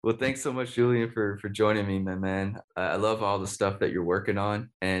Well, thanks so much, Julian, for joining me, my man. I love all the stuff that you're working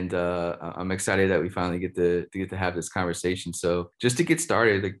on, and I'm excited that we finally get to have this conversation. So, just to get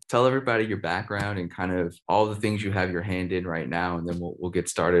started, like, tell everybody your background and kind of all the things you have your hand in right now, and then we'll get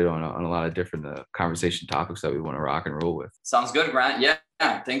started on a lot of different conversation topics that we want to rock and roll with. Sounds good, Grant. Yeah,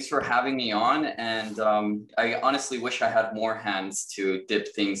 thanks for having me on. And I honestly wish I had more hands to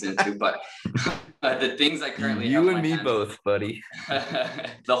dip things into, but the things I currently have You and my me hands both, buddy.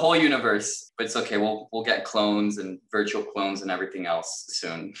 the whole universe. But it's okay. We'll get clones and virtual clones and everything else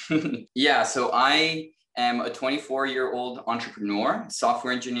soon. Yeah. So I am a 24-year-old entrepreneur,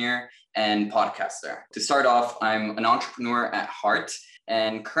 software engineer, and podcaster. To start off, I'm an entrepreneur at heart.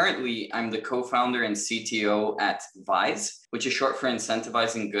 And currently, I'm the co-founder and CTO at Vise, which is short for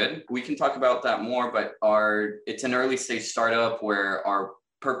Incentivizing Good. We can talk about that more, but it's an early stage startup where our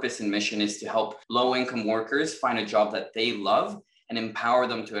purpose and mission is to help low-income workers find a job that they love and empower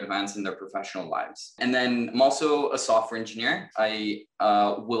them to advance in their professional lives. And then I'm also a software engineer. I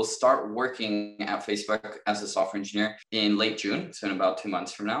will start working at Facebook as a software engineer in late June, so in about 2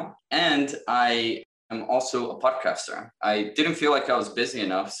 months from now. And I'm also a podcaster. I didn't feel like I was busy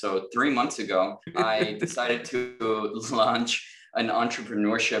enough. So 3 months ago, I decided to launch an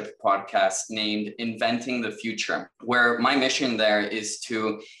entrepreneurship podcast named Inventing the Future, where my mission there is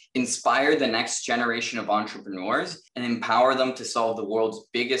to inspire the next generation of entrepreneurs and empower them to solve the world's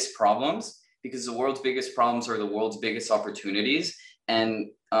biggest problems, because the world's biggest problems are the world's biggest opportunities. And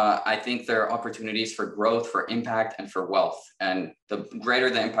I think there are opportunities for growth, for impact, and for wealth. And the greater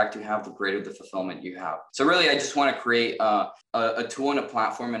the impact you have, the greater the fulfillment you have. So really, I just want to create a tool and a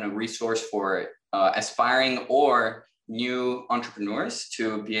platform and a resource for aspiring or new entrepreneurs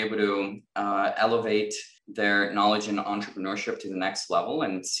to be able to elevate their knowledge in entrepreneurship to the next level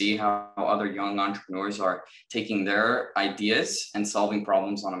and see how other young entrepreneurs are taking their ideas and solving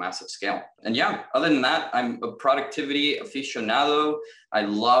problems on a massive scale. And yeah, other than that, I'm a productivity aficionado. I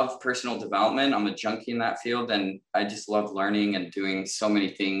love personal development. I'm a junkie in that field, and I just love learning and doing so many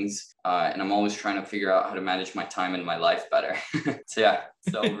things. And I'm always trying to figure out how to manage my time and my life better. So yeah,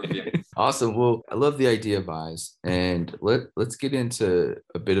 it's the overview. Awesome. Well, I love the idea of Vise, and let's get into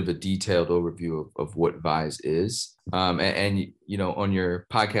a bit of a detailed overview of what Vise is. You know, on your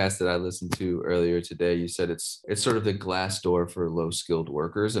podcast that I listened to earlier today, you said it's sort of the glass door for low skilled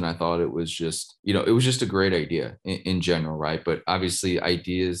workers, and I thought it was just, you know, it was just a great idea in general, right? But obviously,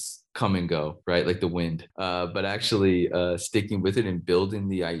 ideas come and go, right? Like the wind. But actually sticking with it and building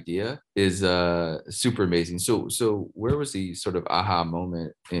the idea is super amazing. So where was the sort of aha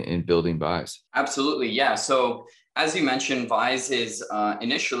moment in building Vise? Absolutely. Yeah. So as you mentioned, Vise is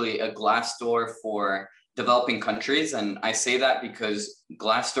initially a glass door for developing countries. And I say that because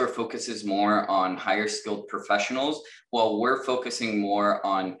Glassdoor focuses more on higher skilled professionals, while we're focusing more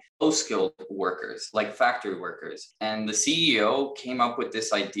on low skilled workers, like factory workers. And the CEO came up with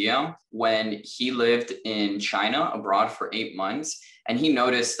this idea when he lived in China abroad for 8 months. And he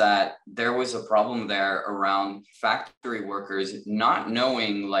noticed that there was a problem there around factory workers not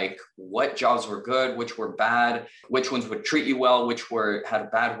knowing like what jobs were good, which were bad, which ones would treat you well, which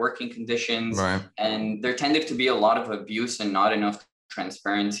had bad working conditions. Right. And there tended to be a lot of abuse and not enough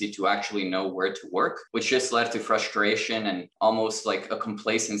transparency to actually know where to work, which just led to frustration and almost like a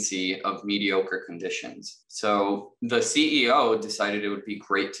complacency of mediocre conditions. So the CEO decided it would be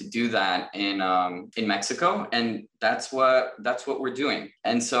great to do that in Mexico, and that's what we're doing.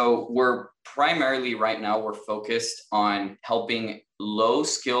 And so we're primarily right now we're focused on helping low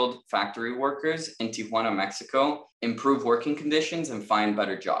skilled factory workers in Tijuana, Mexico, improve working conditions and find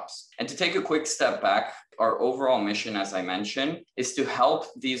better jobs. And to take a quick step back, our overall mission, as I mentioned, is to help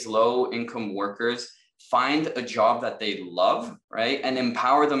these low income workers find a job that they love, right? And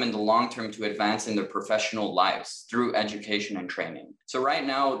empower them in the long term to advance in their professional lives through education and training. So right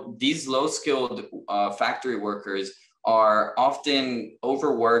now, these low skilled factory workers are often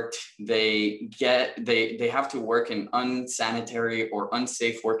overworked. They have to work in unsanitary or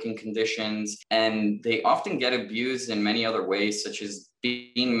unsafe working conditions, and they often get abused in many other ways, such as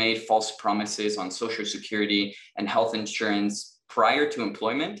being made false promises on Social Security and health insurance prior to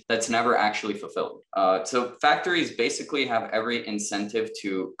employment that's never actually fulfilled. So factories basically have every incentive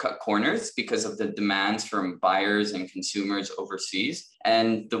to cut corners because of the demands from buyers and consumers overseas.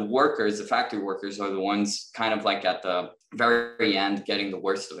 And the factory workers are the ones kind of like at the very end getting the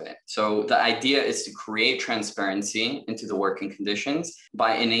worst of it. So the idea is to create transparency into the working conditions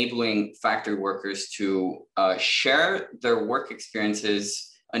by enabling factory workers to share their work experiences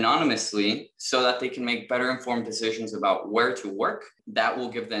anonymously so that they can make better informed decisions about where to work. That will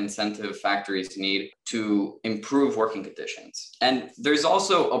give the incentive factories need to improve working conditions. And there's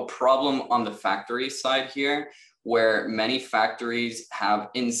also a problem on the factory side here, where many factories have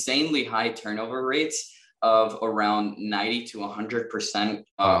insanely high turnover rates of around 90 to 100%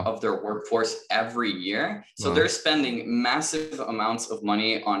 Wow. of their workforce every year. So Wow. they're spending massive amounts of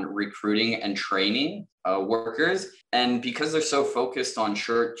money on recruiting and training workers. And because they're so focused on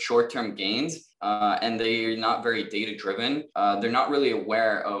short-term gains, and they're not very data driven, they're not really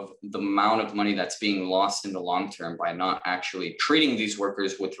aware of the amount of money that's being lost in the long term by not actually treating these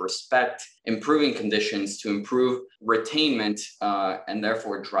workers with respect, improving conditions to improve retainment, and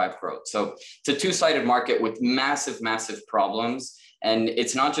therefore drive growth. So it's a two-sided market with massive, massive problems. And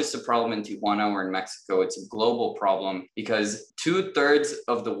it's not just a problem in Tijuana or in Mexico, it's a global problem because 2/3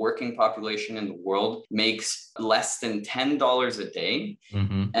 of the working population in the world makes less than $10 a day.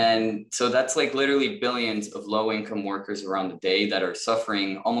 Mm-hmm. And so that's like literally billions of low income workers around the day that are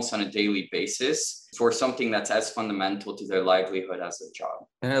suffering almost on a daily basis for something that's as fundamental to their livelihood as a job.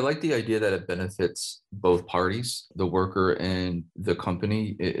 And I like the idea that it benefits both parties, the worker and the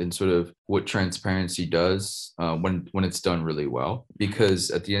company, in sort of what transparency does when it's done really well.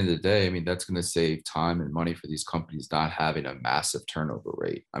 Because at the end of the day, I mean, that's going to save time and money for these companies not having a massive turnover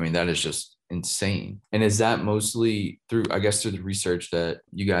rate. I mean, that is just insane. And is that mostly through, I guess, through the research that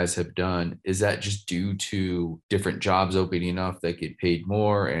you guys have done, is that just due to different jobs opening up that get paid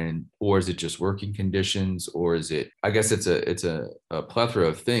more, and or is it just working conditions, or is it, I guess it's a plethora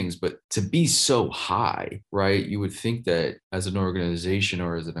of things, but to be so high, right? You would think that as an organization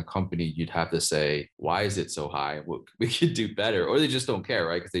or as in a company, you'd have to say, why is it so high? What we could do better, or they just don't care,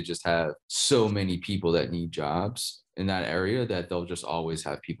 right? Because they just have so many people that need jobs in that area that they'll just always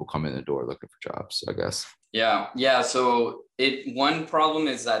have people come in the door looking for jobs, I guess. Yeah. So one problem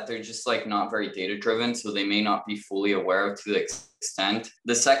is that they're just like not very data driven, so they may not be fully aware of to the extent.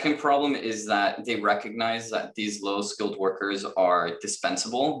 The second problem is that they recognize that these low skilled workers are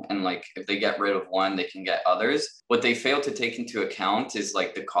dispensable, and like if they get rid of one, they can get others. What they fail to take into account is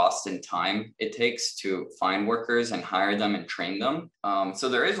like the cost and time it takes to find workers and hire them and train them. So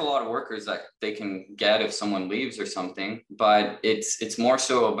there is a lot of workers that they can get if someone leaves or something, but it's more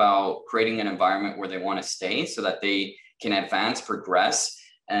so about creating an environment where they want to stay so that they can advance, progress,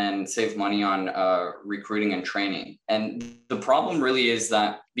 and save money on recruiting and training. And the problem really is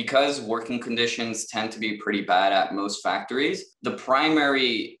that because working conditions tend to be pretty bad at most factories, the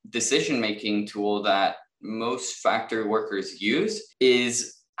primary decision-making tool that most factory workers use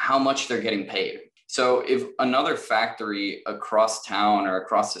is how much they're getting paid. So if another factory across town or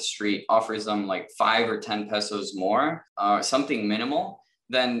across the street offers them like 5 or 10 pesos more, something minimal,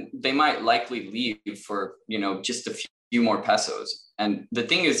 then they might likely leave for, just a few more pesos. And the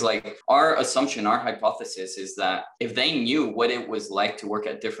thing is, like, our assumption, our hypothesis is that if they knew what it was like to work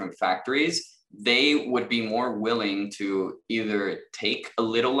at different factories, they would be more willing to either take a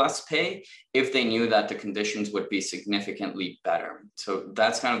little less pay if they knew that the conditions would be significantly better. So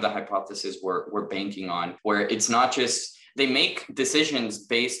that's kind of the hypothesis we're banking on, where it's not just they make decisions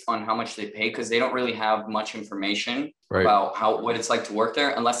based on how much they pay because they don't really have much information about what it's like to work there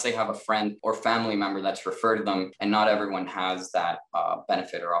unless they have a friend or family member that's referred to them, and not everyone has that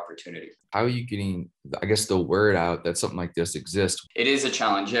benefit or opportunity. How are you getting, I guess, the word out that something like this exists? It is a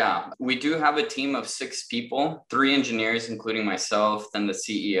challenge, yeah. We do have a team of 6 people, 3 engineers, including myself, then the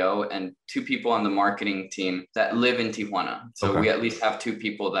CEO, and 2 people on the marketing team that live in Tijuana. So we at least have 2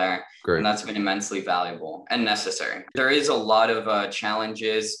 people there. Great. And that's been immensely valuable and necessary. There is a lot of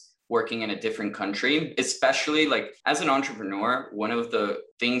challenges working in a different country, especially like as an entrepreneur. One of the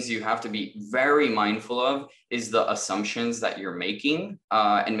things you have to be very mindful of is the assumptions that you're making,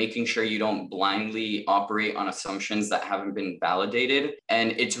 and making sure you don't blindly operate on assumptions that haven't been validated.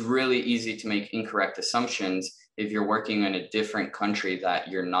 And it's really easy to make incorrect assumptions if you're working in a different country that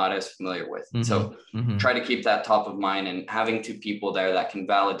you're not as familiar with. So try to keep that top of mind, and having 2 people there that can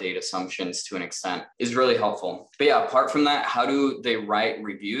validate assumptions to an extent is really helpful. But yeah, apart from that, how do they write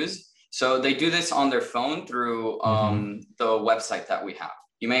reviews? So they do this on their phone through the website that we have.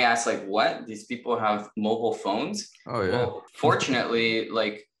 You may ask, like, what? These people have mobile phones? Oh, yeah. Well, fortunately,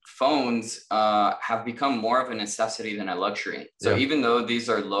 like, phones have become more of a necessity than a luxury. So even though these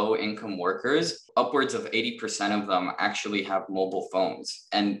are low income workers, upwards of 80% of them actually have mobile phones.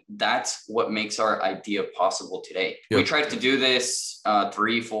 And that's what makes our idea possible today. We tried to do this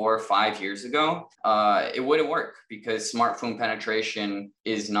 3, 4, 5 years ago. It wouldn't work because smartphone penetration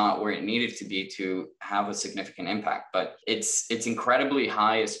is not where it needed to be to have a significant impact. But it's incredibly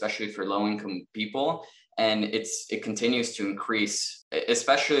high, especially for low income people. and it continues to increase,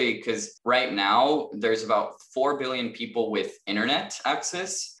 especially because right now there's about 4 billion people with internet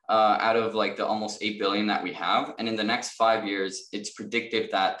access out of like the almost 8 billion that we have. And in the next 5 years, it's predicted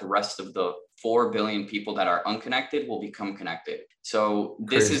that the rest of the 4 billion people that are unconnected will become connected. So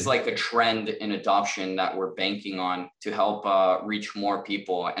this Crazy. is like a trend in adoption that we're banking on to help reach more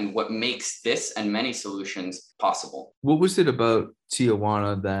people, and what makes this and many solutions possible. What was it about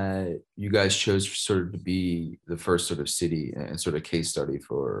Tijuana that you guys chose sort of to be the first sort of city and sort of case study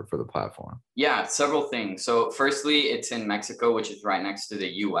for the platform? Yeah, several things. So firstly, it's in Mexico, which is right next to the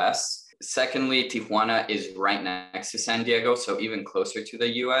US. Secondly, Tijuana is right next to San Diego, so even closer to the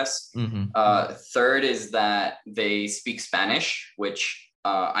US. Mm-hmm. Third is that they speak Spanish, which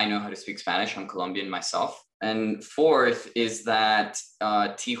I know how to speak Spanish. I'm Colombian myself. And fourth is that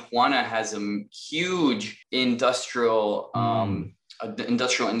Tijuana has a huge industrial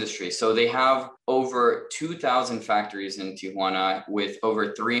industry. So they have over 2,000 factories in Tijuana with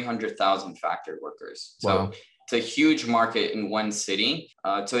over 300,000 factory workers. So Wow. it's a huge market in one city.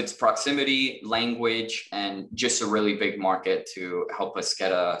 So it's proximity, language, and just a really big market to help us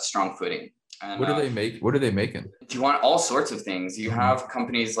get a strong footing. And, What do they make? What are they making? do you want all sorts of things? You have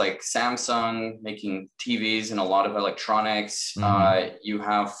companies like Samsung making TVs and a lot of electronics. You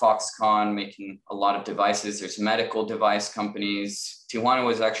have Foxconn making a lot of devices. There's medical device companies. Tijuana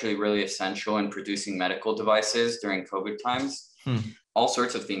was actually really essential in producing medical devices during COVID times. All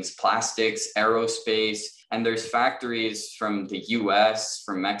sorts of things, plastics, aerospace, and there's factories from the US,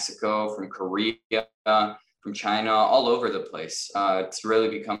 from Mexico, from Korea, from China, all over the place. It's really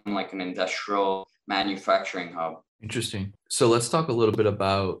become like an industrial manufacturing hub. Interesting. So let's talk a little bit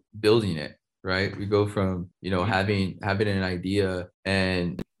about building it, right? We go from, having an idea,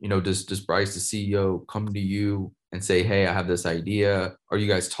 and, does Bryce, the CEO, come to you and say, hey, I have this idea? Are you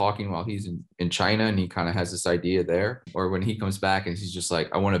guys talking while he's in China and he kind of has this idea there? Or when he comes back and he's just like,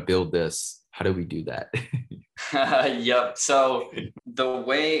 I want to build this, how do we do that? Yep. So the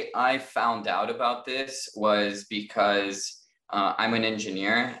way I found out about this was because I'm an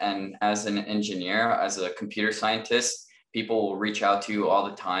engineer, and as an engineer, as a computer scientist, people will reach out to you all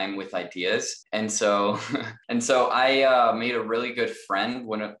the time with ideas. And so, I made a really good friend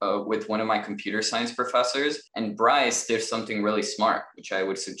with one of my computer science professors. And Bryce did something really smart, which I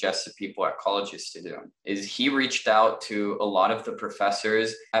would suggest to people at colleges to do, is he reached out to a lot of the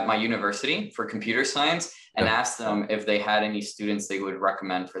professors at my university for computer science and asked them if they had any students they would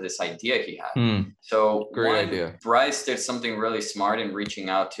recommend for this idea he had. So Great idea. Bryce did something really smart in reaching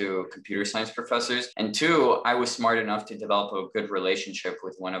out to computer science professors. And two, I was smart enough to develop a good relationship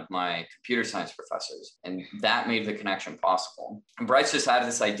with one of my computer science professors. And that made the connection possible. And Bryce just had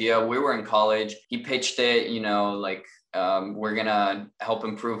this idea. We were in college. He pitched it, we're going to help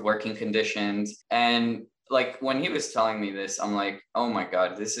improve working conditions. And like when he was telling me this, I'm like, oh my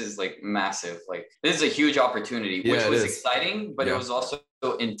God, this is like massive. Like this is a huge opportunity, which was exciting, but it was also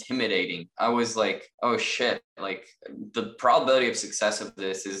intimidating. I was like, oh shit, like the probability of success of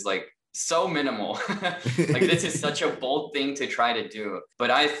this is like so minimal. Like this is such a bold thing to try to do.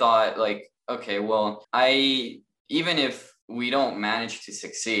 But I thought like, okay, well, even if we don't manage to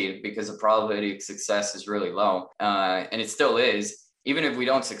succeed, because the probability of success is really low, and it still is, even if we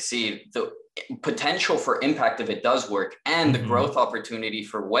don't succeed, the potential for impact if it does work, and the growth opportunity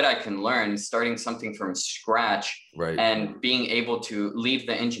for what I can learn starting something from scratch, right, and being able to leave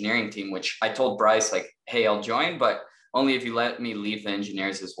the engineering team, which I told Bryce like, hey, I'll join, but only if you let me leave the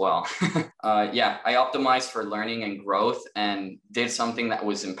engineers as well. I optimized for learning and growth and did something that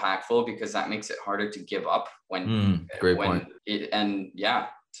was impactful, because that makes it harder to give up great point.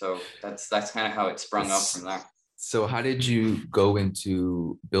 So that's kind of how it sprung up from there. So how did you go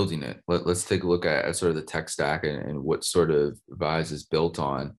into building it? Let's take a look at sort of the tech stack and what sort of Vyze is built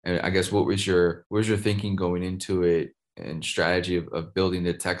on. And I guess what was your thinking going into it and strategy of building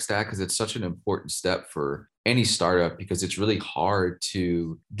the tech stack? Because it's such an important step for any startup, because it's really hard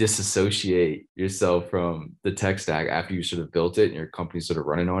to disassociate yourself from the tech stack after you sort of built it and your company's sort of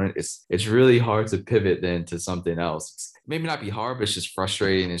running on it. It's really hard to pivot then to something else. It's maybe not be hard, but it's just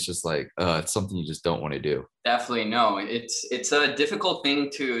frustrating. It's just like it's something you just don't want to do. Definitely no. It's a difficult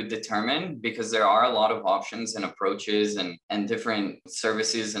thing to determine, because there are a lot of options and approaches and different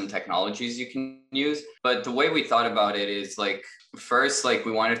services and technologies you can use. But the way we thought about it is like, first, like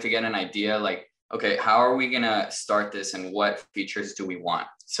we wanted to get an idea like, okay, how are we going to start this and what features do we want?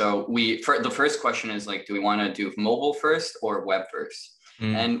 So the first question is like, do we want to do mobile first or web first?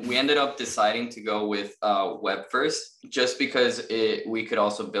 And we ended up deciding to go with web first, just because we could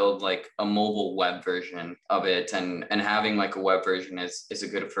also build like a mobile web version of it, and having like a web version is a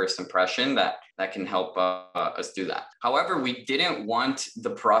good first impression that can help us do that. However, we didn't want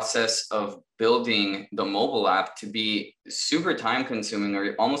the process of building the mobile app to be super time consuming,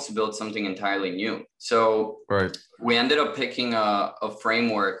 or almost to build something entirely new. So we ended up picking a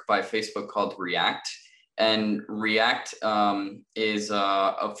framework by Facebook called React. And React is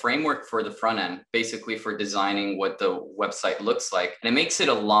a framework for the front end, basically for designing what the website looks like. And it makes it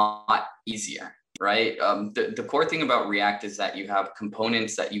a lot easier, right? The core thing about React is that you have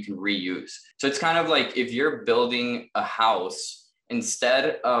components that you can reuse. So it's kind of like if you're building a house,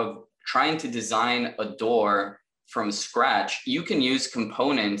 instead of trying to design a door from scratch, you can use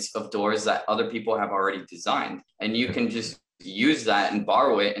components of doors that other people have already designed. And you can just use that and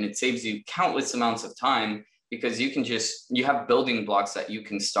borrow it, and it saves you countless amounts of time, because you have building blocks that you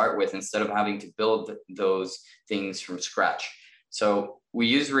can start with instead of having to build those things from scratch. So we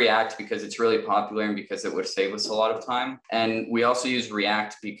use React because it's really popular and because it would save us a lot of time. And we also use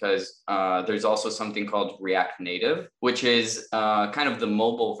React because there's also something called React Native, which is kind of the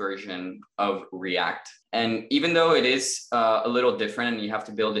mobile version of React. And even though it is a little different and you have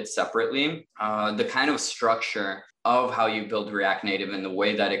to build it separately, the kind of structure of how you build React Native and the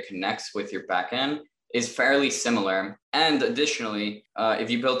way that it connects with your backend is fairly similar. And additionally, if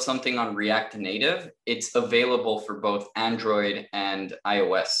you build something on React Native, it's available for both Android and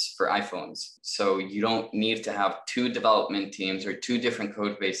iOS for iPhones. So you don't need to have two development teams or two different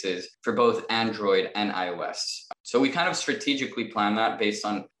code bases for both Android and iOS. So we kind of strategically plan that based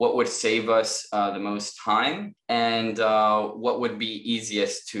on what would save us the most time, and what would be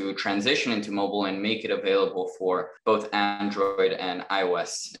easiest to transition into mobile and make it available for both Android and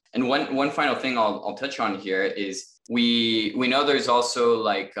iOS. And one final thing I'll touch on here is we know there's also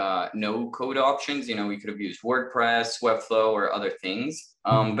like no code options. You know, we could have used WordPress, Webflow, or other things.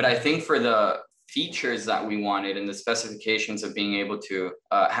 But I think for the features that we wanted and the specifications of being able to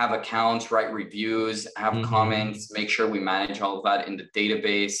have accounts, write reviews, have comments, make sure we manage all of that in the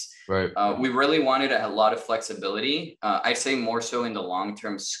database. We really wanted a lot of flexibility. I'd say more so in the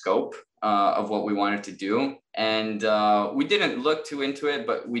long-term scope of what we wanted to do. And we didn't look too into it,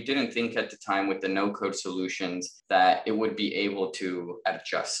 but we didn't think at the time with the no-code solutions that it would be able to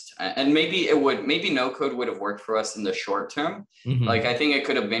adjust. And maybe no-code would have worked for us in the short term. Like, I think it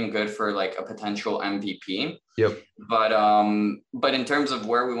could have been good for like a potential MVP. But in terms of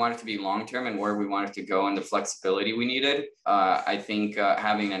where we wanted to be long-term and where we wanted to go and the flexibility we needed, I think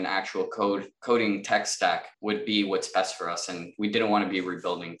having an actual coding tech stack would be what's best for us. And we didn't want to be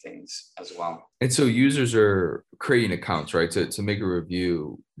rebuilding things as well. And so users are creating accounts, right? To make a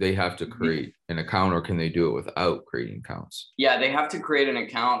review, they have to create an account, or can they do it without creating accounts? Yeah, they have to create an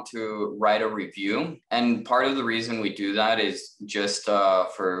account to write a review. And part of the reason we do that is just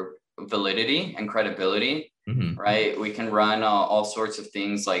for validity and credibility, right? We can run all sorts of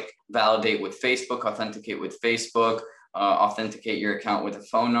things like validate with Facebook, authenticate with Facebook, authenticate your account with a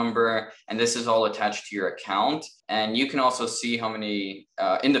phone number, and this is all attached to your account. And you can also see how many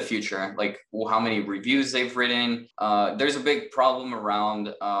in the future, like how many reviews they've written. There's a big problem around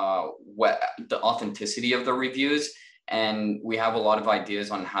the authenticity of the reviews. And we have a lot of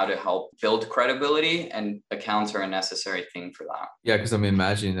ideas on how to help build credibility, and accounts are a necessary thing for that. Yeah, because I'm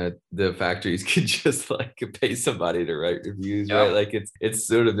imagining that the factories could just like pay somebody to write reviews, right? Like it's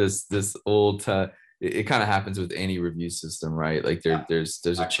sort of this old it kind of happens with any review system, right? Like there's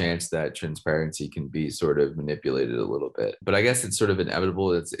a chance that transparency can be sort of manipulated a little bit. But I guess it's sort of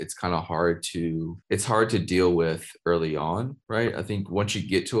inevitable. It's kind of hard to deal with early on, right? I think once you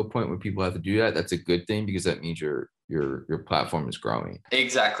get to a point where people have to do that, that's a good thing, because that means your platform is growing.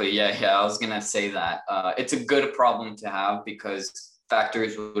 Exactly. Yeah. I was gonna say that it's a good problem to have, because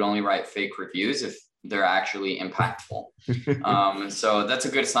factories would only write fake reviews if they're actually impactful. So that's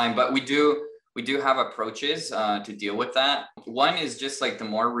a good sign. But we do have approaches to deal with that. One is just like the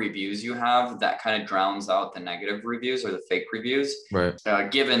more reviews you have, that kind of drowns out the negative reviews or the fake reviews, right?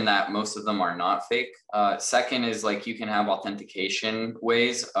 Given that most of them are not fake. Second is like you can have authentication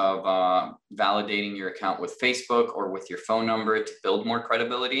ways of validating your account with Facebook or with your phone number to build more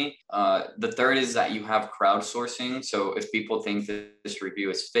credibility. The third is that you have crowdsourcing. So if people think that this review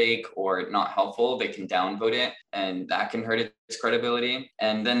is fake or not helpful, they can downvote it, and that can hurt its credibility.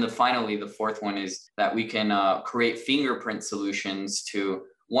 And then finally, the fourth one is that we can create fingerprint solutions to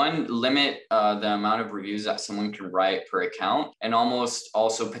limit the amount of reviews that someone can write per account, and almost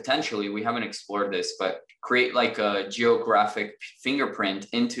also potentially, we haven't explored this, but create like a geographic fingerprint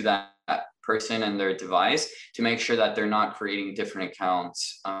into that person and their device to make sure that they're not creating different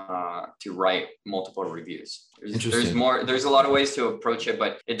accounts to write multiple reviews. There's a lot of ways to approach it,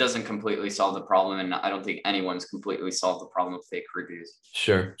 but it doesn't completely solve the problem. And I don't think anyone's completely solved the problem of fake reviews.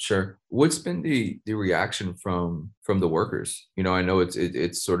 Sure. What's been the reaction from the workers? You know, I know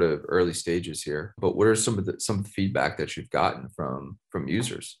it's sort of early stages here, but what are some feedback that you've gotten from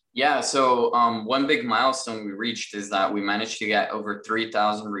users? Yeah, so one big milestone we reached is that we managed to get over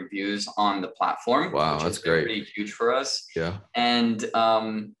 3,000 reviews on the platform. Wow, which that's has been great. pretty huge for us. Yeah. And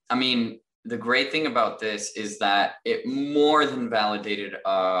I mean, the great thing about this is that it more than validated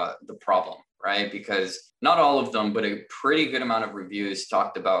the problem, right? Because not all of them, but a pretty good amount of reviews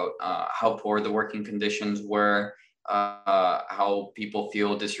talked about how poor the working conditions were, how people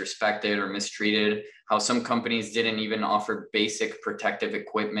feel disrespected or mistreated, how some companies didn't even offer basic protective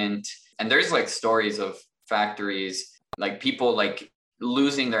equipment. And there's like stories of factories, like people like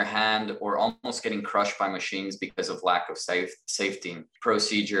losing their hand or almost getting crushed by machines because of lack of safety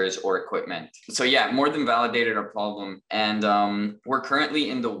procedures or equipment. So yeah, more than validated our problem. And we're currently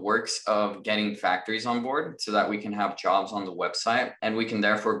in the works of getting factories on board so that we can have jobs on the website, and we can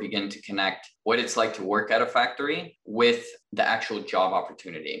therefore begin to connect what it's like to work at a factory with the actual job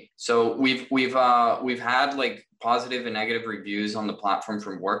opportunity. So we've had like positive and negative reviews on the platform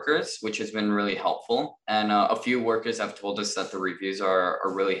from workers, which has been really helpful. And a few workers have told us that the reviews are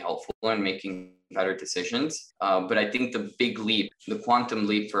really helpful in making better decisions. But I think the big leap, the quantum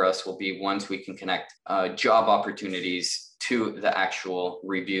leap for us will be once we can connect job opportunities to the actual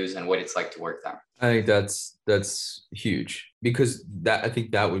reviews and what it's like to work there. I think that's huge, because I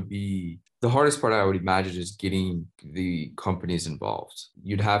think that would be the hardest part. I would imagine is getting the companies involved.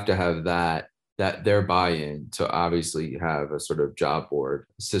 You'd have to have that their buy-in to obviously have a sort of job board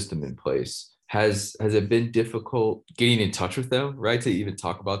system in place. Has it been difficult getting in touch with them, right, to even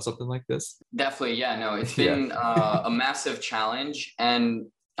talk about something like this? Definitely, yeah, no, it's been a massive challenge, and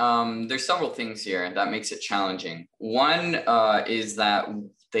there's several things here that makes it challenging. One is that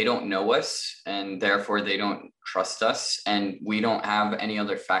they don't know us, and therefore they don't trust us, and we don't have any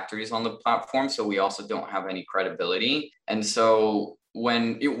other factories on the platform, so we also don't have any credibility. And so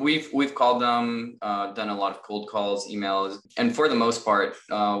when we've called them, done a lot of cold calls, emails, and for the most part,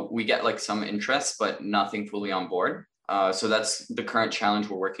 we get like some interest, but nothing fully on board. So that's the current challenge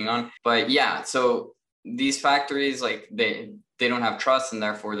we're working on. But yeah, so these factories, like they don't have trust, and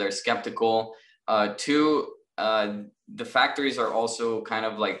therefore they're skeptical. Two, the factories are also kind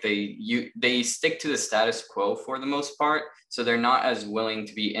of like they stick to the status quo for the most part. So they're not as willing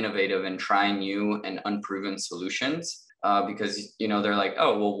to be innovative and try new and unproven solutions. Because, you know, they're like,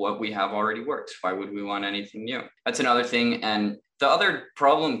 oh, well, what we have already works. Why would we want anything new? That's another thing. And the other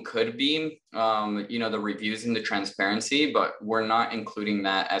problem could be, you know, the reviews and the transparency, but we're not including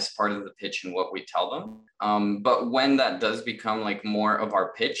that as part of the pitch and what we tell them. But when that does become like more of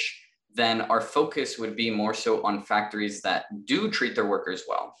our pitch, then our focus would be more so on factories that do treat their workers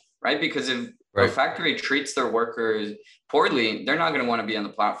well, right? Because if a factory treats their workers poorly, they're not going to want to be on the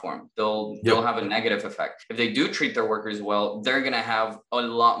platform. They'll have a negative effect. If they do treat their workers well, they're going to have a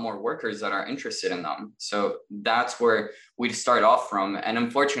lot more workers that are interested in them. So that's where we start off from. And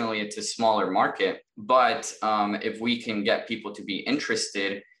unfortunately, it's a smaller market. But if we can get people to be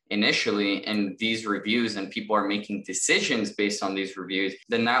interested initially in these reviews, and people are making decisions based on these reviews,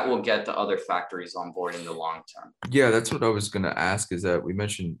 then that will get the other factories on board in the long term. Yeah, that's what I was going to ask, is that we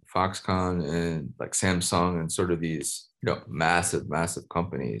mentioned Foxconn and like Samsung and sort of these, you know, massive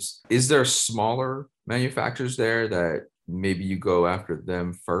companies. Is there smaller manufacturers there that maybe you go after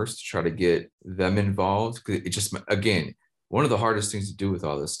them first to try to get them involved? Because it just, again, one of the hardest things to do with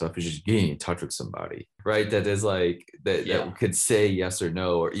all this stuff is just getting in touch with somebody, right? That is like that could say yes or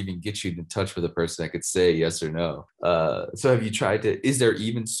no, or even get you in touch with a person that could say yes or no. So have you tried to? Is there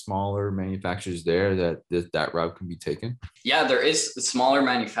even smaller manufacturers there that route can be taken? Yeah, there is smaller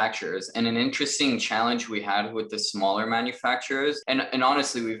manufacturers, and an interesting challenge we had with the smaller manufacturers, and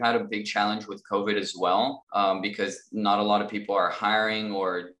honestly, we've had a big challenge with COVID as well, because not a lot of people are hiring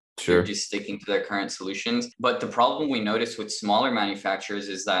or They're just sticking to their current solutions. But the problem we noticed with smaller manufacturers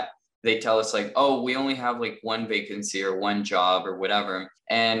is that they tell us like, oh, we only have like one vacancy or one job or whatever.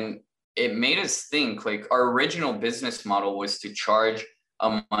 And it made us think like our original business model was to charge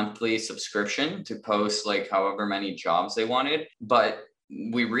a monthly subscription to post like however many jobs they wanted. But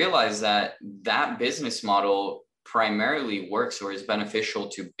we realized that that business model primarily works or is beneficial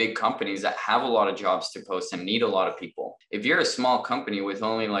to big companies that have a lot of jobs to post and need a lot of people. If you're a small company with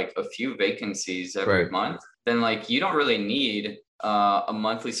only like a few vacancies every month, then like you don't really need a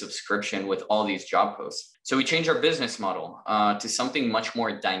monthly subscription with all these job posts. So we changed our business model to something much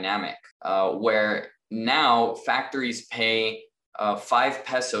more dynamic, where now factories pay 5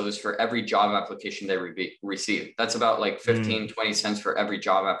 pesos for every job application they receive. That's about like 15, 20 cents for every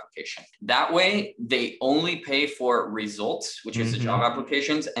job application. That way, they only pay for results, which is the job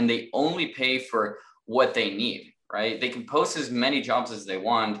applications, and they only pay for what they need, right? They can post as many jobs as they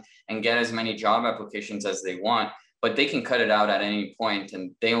want and get as many job applications as they want, but they can cut it out at any point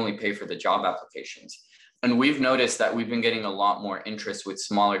and they only pay for the job applications. And we've noticed that we've been getting a lot more interest with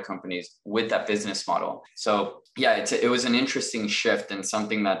smaller companies with that business model. So yeah, it was an interesting shift and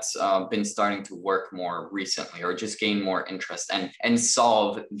something that's been starting to work more recently, or just gain more interest and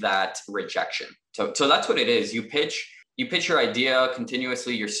solve that rejection. So that's what it is. You pitch your idea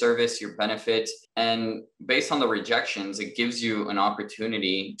continuously, your service, your benefit, and based on the rejections, it gives you an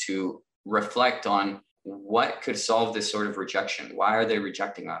opportunity to reflect on what could solve this sort of rejection. Why are they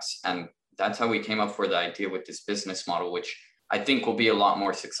rejecting us? And that's how we came up with the idea with this business model, which I think will be a lot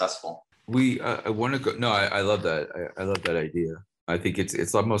more successful. I want to go. No, I love that. I love that idea. I think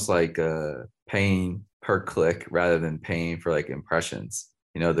it's almost like paying per click rather than paying for like impressions.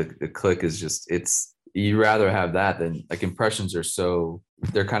 The click is just, you rather have that than like impressions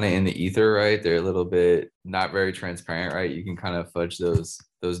they're kind of in the ether, right? They're a little bit not very transparent, right? You can kind of fudge those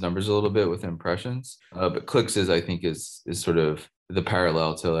numbers a little bit with impressions. But clicks I think is sort of the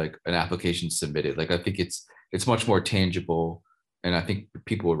parallel to like an application submitted. Like I think it's much more tangible, and I think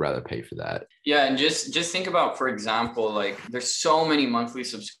people would rather pay for that. Yeah, and just think about, for example, like there's so many monthly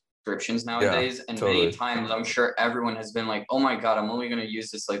subscriptions nowadays, and totally. Many times I'm sure everyone has been like, oh my God, I'm only going to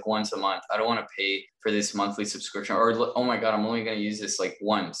use this like once a month. I don't want to pay for this monthly subscription, or oh my God, I'm only going to use this like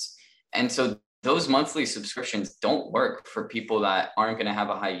once. And so those monthly subscriptions don't work for people that aren't going to have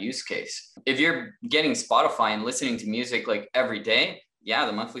a high use case. If you're getting Spotify and listening to music like every day, yeah,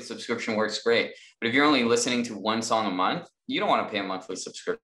 the monthly subscription works great. But if you're only listening to one song a month, you don't want to pay a monthly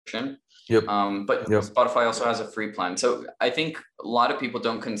subscription. Yep. But Spotify also has a free plan. So I think a lot of people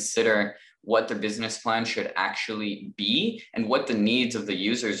don't consider what their business plan should actually be and what the needs of the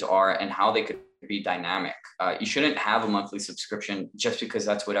users are and how they could be dynamic. You shouldn't have a monthly subscription just because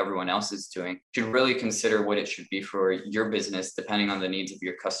that's what everyone else is doing. You should really consider what it should be for your business, depending on the needs of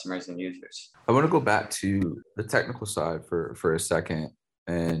your customers and users. I want to go back to the technical side for a second,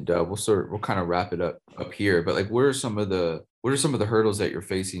 and we'll kind of wrap it up here. But like, what are some of the hurdles that you're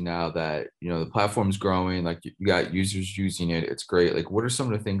facing now that the platform's growing? Like you got users using it, it's great. Like, what are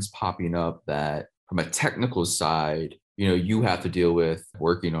some of the things popping up that from a technical side you have to deal with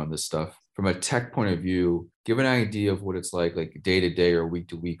working on this stuff? From a tech point of view, give an idea of what it's like day to day or week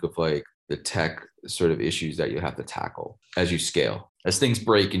to week of like the tech sort of issues that you have to tackle as you scale, as things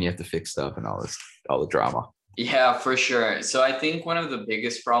break and you have to fix stuff and all the drama. Yeah, for sure. So I think one of the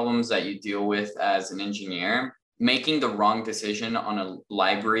biggest problems that you deal with as an engineer, making the wrong decision on a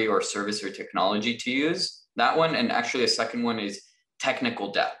library or service or technology to use, that one. And actually a second one is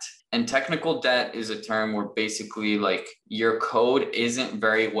technical debt. And technical debt is a term where basically like your code isn't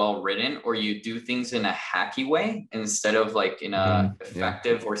very well written, or you do things in a hacky way instead of like in a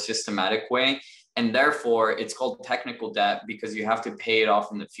effective or systematic way. And therefore it's called technical debt because you have to pay it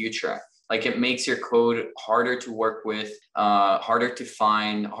off in the future. Like it makes your code harder to work with, harder to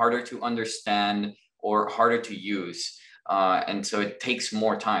find, harder to understand, or harder to use. And so it takes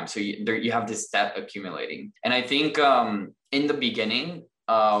more time. So you have this debt accumulating. And I think in the beginning,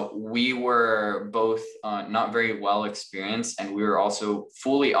 we were both not very well experienced, and we were also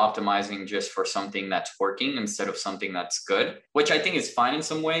fully optimizing just for something that's working instead of something that's good, which I think is fine in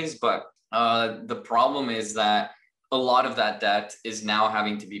some ways. But the problem is that a lot of that debt is now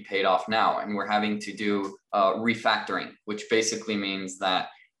having to be paid off now, and we're having to do refactoring, which basically means that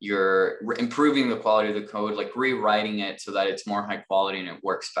you're improving the quality of the code, like rewriting it so that it's more high quality and it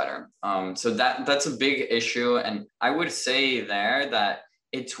works better. So that's a big issue. And I would say there that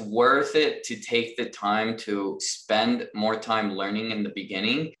it's worth it to take the time to spend more time learning in the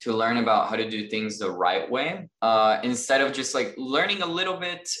beginning, to learn about how to do things the right way, instead of just like learning a little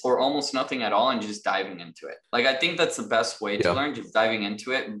bit or almost nothing at all and just diving into it. Like, I think that's the best way to learn, just diving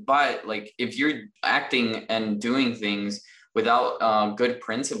into it. But like, if you're acting and doing things without good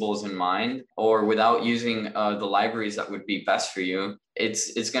principles in mind, or without using the libraries that would be best for you,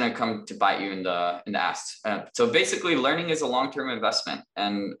 it's going to come to bite you in the ass. So basically, learning is a long-term investment.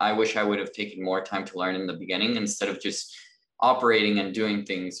 And I wish I would have taken more time to learn in the beginning instead of just operating and doing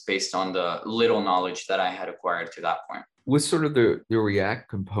things based on the little knowledge that I had acquired to that point. With sort of the React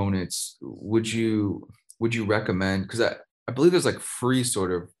components, would you recommend, because I believe there's like free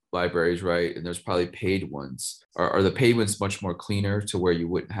sort of libraries, right? And there's probably paid ones. Are the paid ones much more cleaner to where you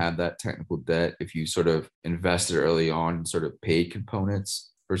wouldn't have that technical debt if you sort of invested early on in sort of paid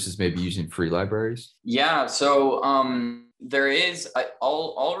components versus maybe using free libraries? Yeah, so there is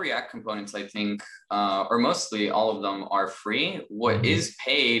all React components, I think, or mostly all of them are free. What is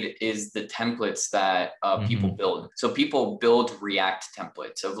paid is the templates that people build. So people build React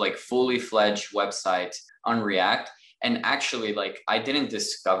templates of like fully fledged websites on React. And actually, like, I didn't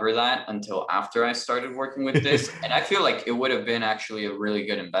discover that until after I started working with this. And I feel like it would have been actually a really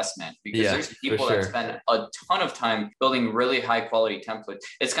good investment because Yeah, there's for people that sure. spend a ton of time building really high quality templates.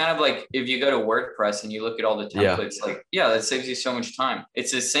 It's kind of like if you go to WordPress and you look at all the Yeah, templates, like, yeah, that saves you so much time.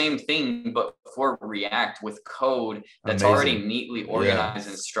 It's the same thing, but for React with code that's already amazing. neatly Yeah. organized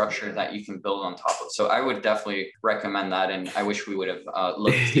and structured that you can build on top of. So I would definitely recommend that. And I wish we would have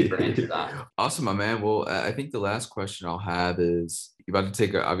looked deeper into that. Awesome, my man. Well, I think the last question I'll have is you're about to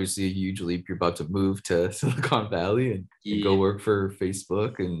take obviously a huge leap. You're about to move to Silicon Valley and go Yeah. work for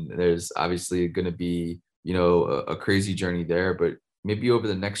Facebook. And there's obviously going to be, a crazy journey there. But maybe over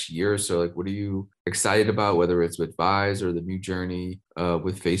the next year or so, like, what are you excited about, whether it's with Vise or the new journey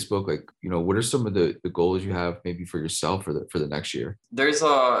with Facebook? Like, what are some of the goals you have maybe for yourself for the next year? There's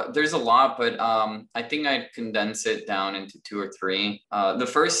a lot, but I think I'd condense it down into two or three. The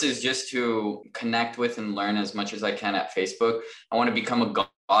first is just to connect with and learn as much as I can at Facebook. I want to become a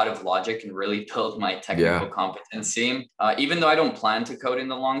god of logic and really build my technical Yeah, competency. Even though I don't plan to code in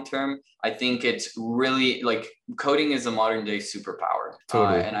the long term, I think it's really like coding is a modern day superpower,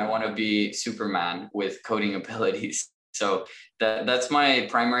 totally. and I want to be Superman with coding abilities. So that's my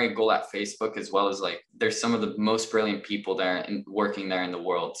primary goal at Facebook, as well as like there's some of the most brilliant people there and working there in the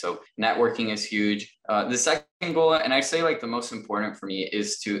world. So networking is huge. The second goal, and I say like the most important for me,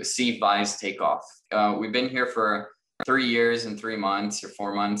 is to see Vise take off. We've been here for 3 years and 3 months or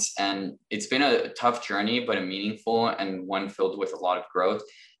 4 months, and it's been a tough journey, but a meaningful and one filled with a lot of growth.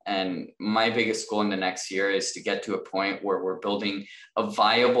 And my biggest goal in the next year is to get to a point where we're building a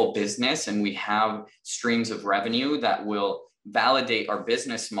viable business and we have streams of revenue that will validate our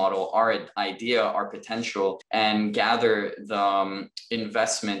business model, our idea, our potential, and gather the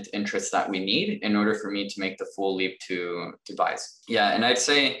investment interest that we need in order for me to make the full leap to Vise. Yeah, and I'd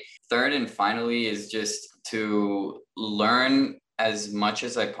say third and finally is just to learn as much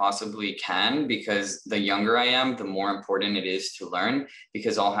as I possibly can, because the younger I am, the more important it is to learn,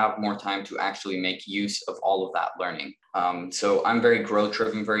 because I'll have more time to actually make use of all of that learning. So I'm very growth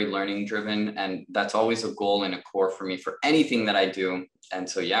driven, very learning driven, and that's always a goal and a core for me for anything that I do. And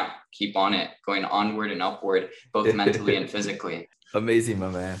so, yeah, keep on it, going onward and upward, both mentally and physically. Amazing, my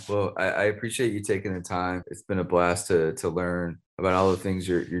man. Well, I appreciate you taking the time. It's been a blast to learn about all the things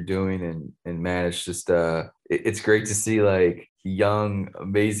you're doing, and man, it's just it's great to see like young,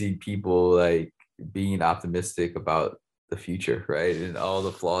 amazing people like being optimistic about the future, right? And all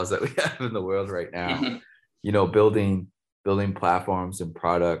the flaws that we have in the world right now. Building platforms and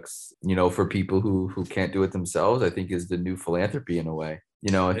products, for people who can't do it themselves, I think is the new philanthropy in a way.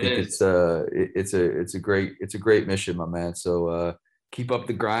 I It think is. it's a great mission, my man. So keep up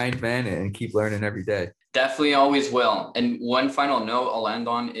the grind, man, and keep learning every day. Definitely always will. And one final note I'll end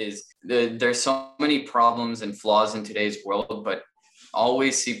on is there's so many problems and flaws in today's world, but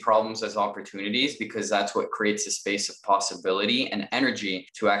always see problems as opportunities, because that's what creates a space of possibility and energy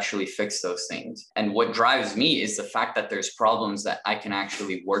to actually fix those things. And what drives me is the fact that there's problems that I can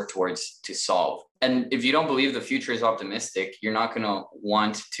actually work towards to solve. And if you don't believe the future is optimistic, you're not going to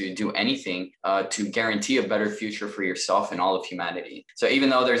want to do anything to guarantee a better future for yourself and all of humanity. So even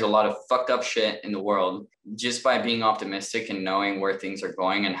though there's a lot of fucked up shit in the world, just by being optimistic and knowing where things are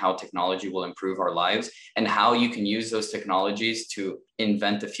going and how technology will improve our lives and how you can use those technologies to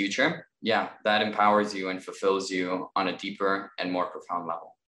invent the future, yeah, that empowers you and fulfills you on a deeper and more profound level.